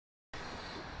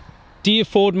Dear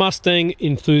Ford Mustang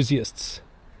enthusiasts,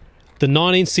 the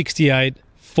 1968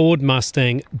 Ford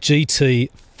Mustang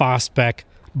GT Fastback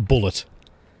Bullitt.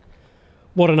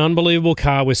 What an unbelievable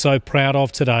car we're so proud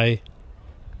of today.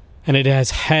 And it has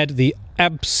had the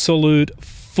absolute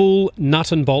full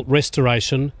nut and bolt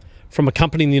restoration from a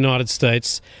company in the United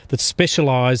States that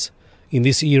specialise in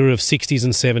this era of 60s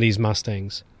and 70s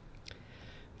Mustangs.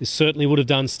 This certainly would have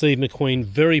done Steve McQueen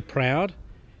very proud,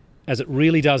 as it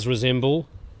really does resemble,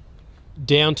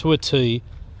 down to a T,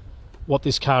 what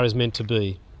this car is meant to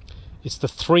be. It's the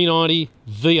 390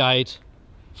 V8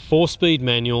 4-speed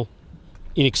manual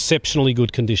in exceptionally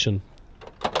good condition.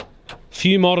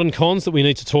 Few modern cons that we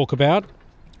need to talk about,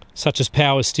 such as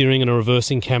power steering and a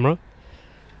reversing camera,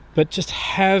 but just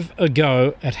have a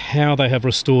go at how they have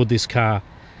restored this car.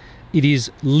 It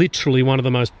is literally one of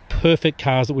the most perfect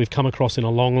cars that we've come across in a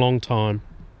long, long time.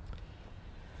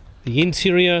 The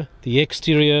interior, the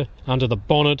exterior, under the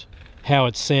bonnet, how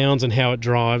it sounds and how it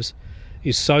drives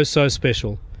is so, so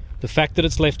special. The fact that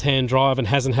it's left-hand drive and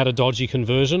hasn't had a dodgy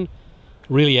conversion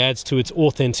really adds to its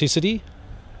authenticity.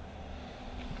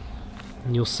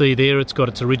 And you'll see there it's got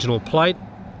its original plate.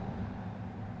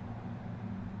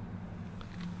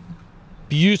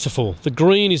 Beautiful. The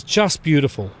green is just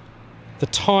beautiful. The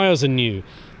tyres are new.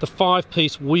 The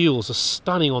 5-piece wheels are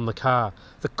stunning on the car.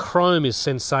 The chrome is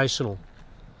sensational.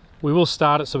 We will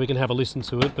start it so we can have a listen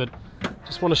to it, but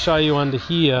just want to show you under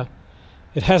here.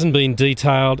 It hasn't been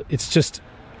detailed. It's just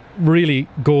really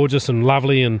gorgeous and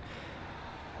lovely, and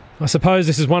I suppose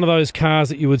this is one of those cars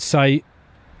that you would say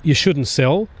you shouldn't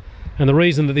sell. And the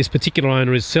reason that this particular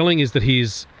owner is selling is that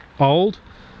he's old.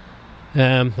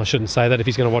 I shouldn't say that if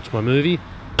he's going to watch my movie,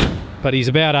 but he's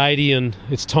about 80 and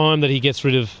it's time that he gets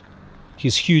rid of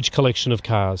his huge collection of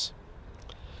cars.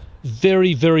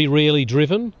 Very, very rarely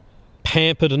driven,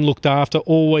 pampered and looked after,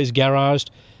 always garaged.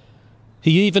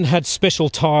 He even had special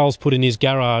tiles put in his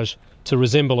garage to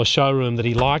resemble a showroom that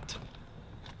he liked.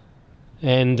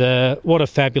 And what a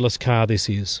fabulous car this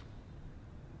is.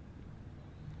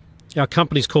 Our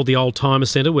company's called the Oldtimer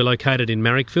Centre. We're located in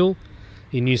Marrickville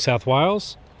in New South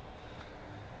Wales.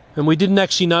 And we didn't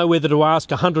actually know whether to ask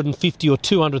 150 or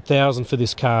 200,000 for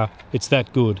this car. It's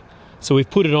that good. So we've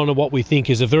put it on at what we think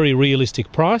is a very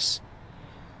realistic price.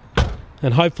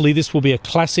 And hopefully this will be a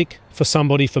classic for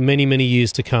somebody for many, many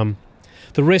years to come.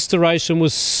 The restoration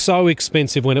was so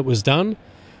expensive when it was done,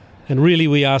 and really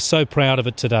we are so proud of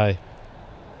it today.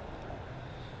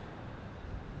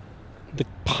 The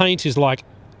paint is like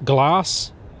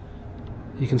glass.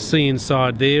 You can see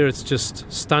inside there, it's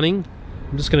just stunning.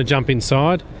 I'm just going to jump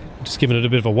inside. I'm just giving it a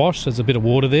bit of a wash. There's a bit of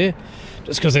water there,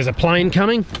 just because there's a plane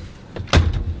coming.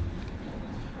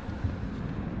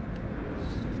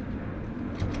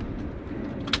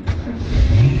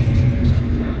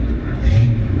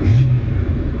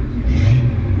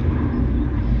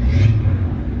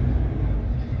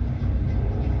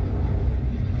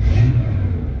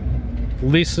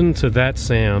 Listen to that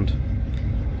sound.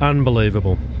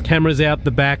 Unbelievable. Cameras out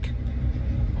the back,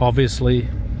 obviously.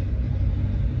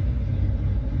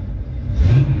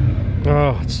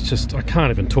 Oh, it's just, I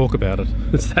can't even talk about it.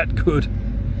 It's that good.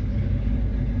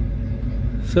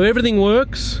 So everything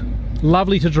works.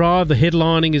 Lovely to drive. The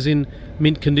headlining is in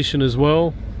mint condition as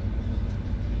well.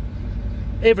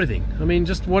 Everything. I mean,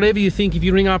 just whatever you think. If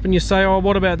you ring up and you say, oh,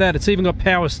 what about that? It's even got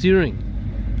power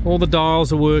steering. All the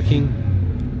dials are working.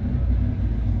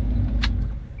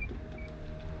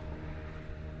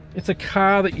 It's a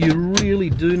car that you really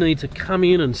do need to come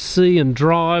in and see and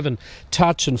drive and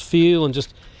touch and feel and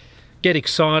just get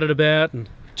excited about, and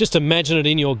just imagine it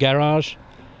in your garage.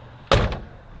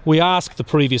 We asked the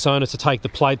previous owner to take the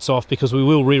plates off because we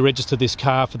will re-register this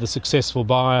car for the successful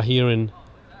buyer here in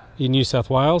New South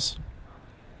Wales.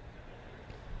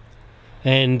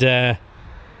 And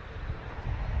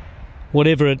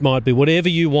whatever it might be, whatever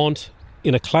you want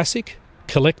in a classic,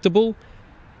 collectible,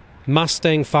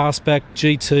 Mustang Fastback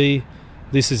GT,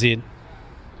 this is it.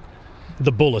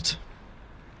 The Bullitt.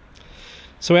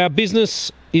 So our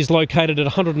business is located at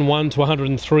 101 to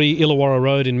 103 Illawarra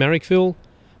Road in Marrickville.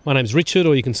 My name's Richard,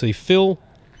 or you can see Phil.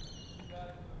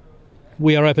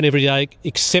 We are open every day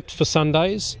except for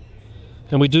Sundays,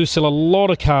 and we do sell a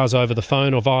lot of cars over the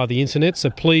phone or via the internet,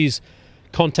 so please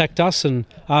contact us and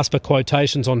ask for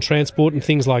quotations on transport and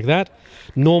things like that.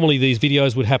 Normally these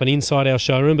videos would happen inside our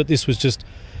showroom, but this was just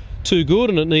too good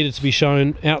and it needed to be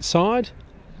shown outside.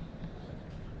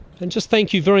 And just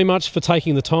thank you very much for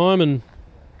taking the time and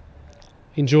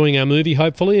enjoying our movie,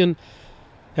 hopefully. And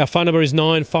our phone number is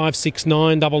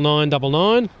 9569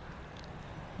 9999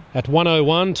 at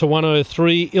 101 to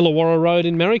 103 Illawarra Road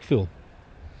in Marrickville.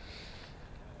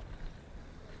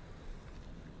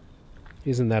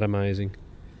 Isn't that amazing?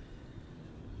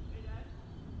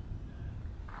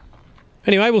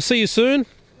 Anyway, we'll see you soon.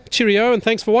 Cheerio and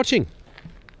thanks for watching.